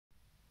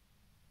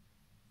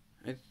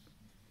I,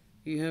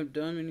 you have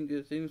done many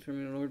good things for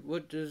me, Lord.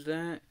 What does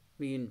that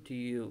mean to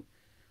you?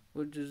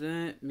 What does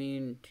that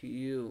mean to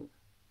you?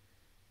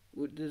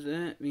 What does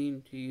that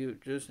mean to you?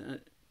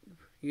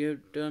 You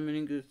have done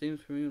many good things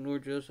for me,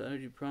 Lord, just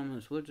as you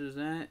promised. What does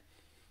that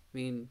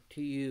mean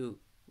to you?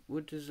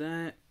 What does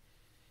that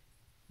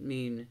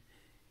mean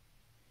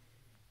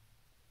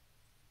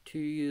to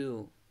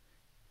you?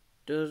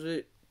 Does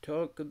it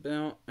talk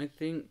about,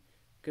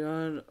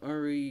 God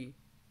already,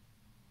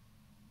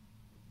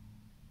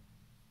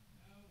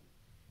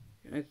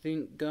 I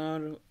think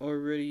God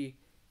already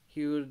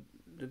healed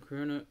the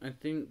corona. I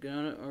think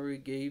God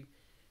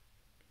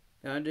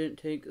didn't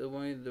take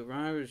away the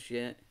virus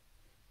yet,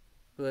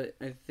 but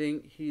I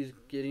think He's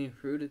getting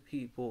through to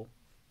people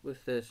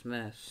with this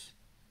mess.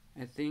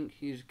 I think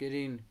He's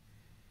getting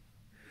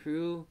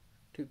through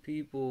to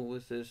people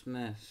with this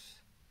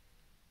mess.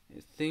 I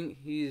think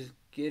He's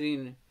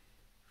getting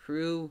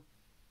through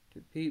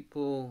to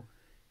people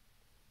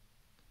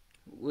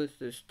with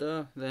the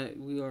stuff that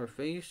we are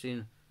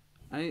facing.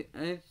 I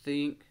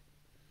think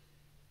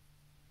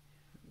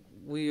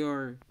we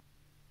are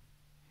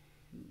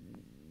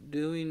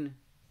doing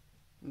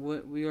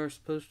what we are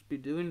supposed to be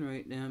doing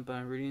right now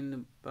by reading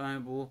the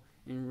Bible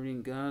and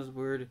reading God's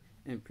Word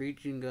and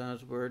preaching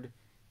God's Word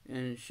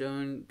and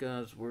showing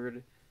God's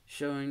Word,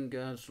 showing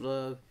God's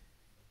love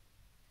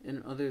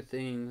and other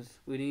things.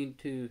 We need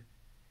to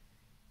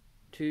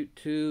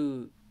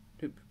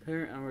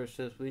prepare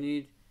ourselves. We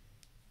need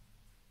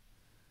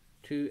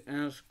to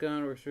ask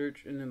God or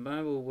search in the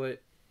Bible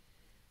what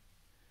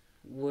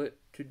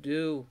to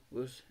do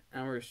with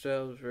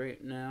ourselves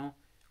right now,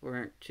 or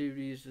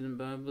activities in the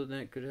Bible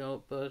that could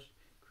help us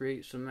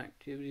create some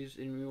activities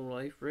in real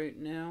life right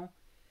now.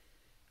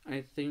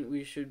 I think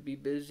we should be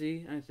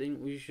busy. I think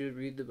we should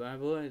read the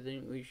Bible. I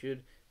think we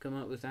should come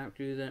up with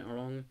activities that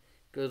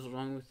goes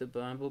along with the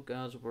Bible,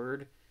 God's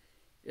Word.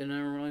 In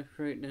our life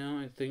right now,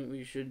 I think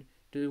we should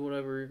do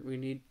whatever we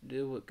need to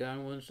do, what God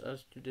wants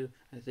us to do.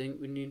 I think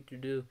we need to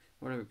do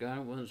whatever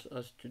God wants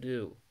us to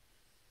do,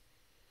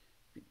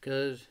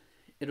 because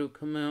it'll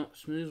come out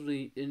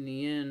smoothly in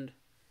the end,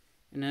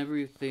 and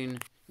everything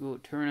will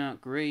turn out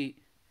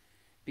great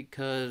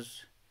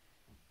because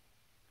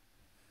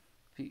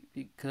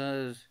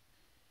because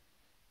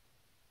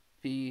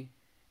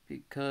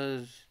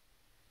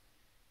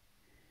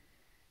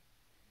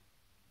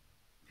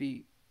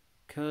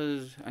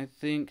because I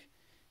think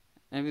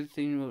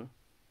everything will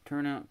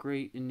turn out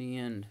great in the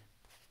end.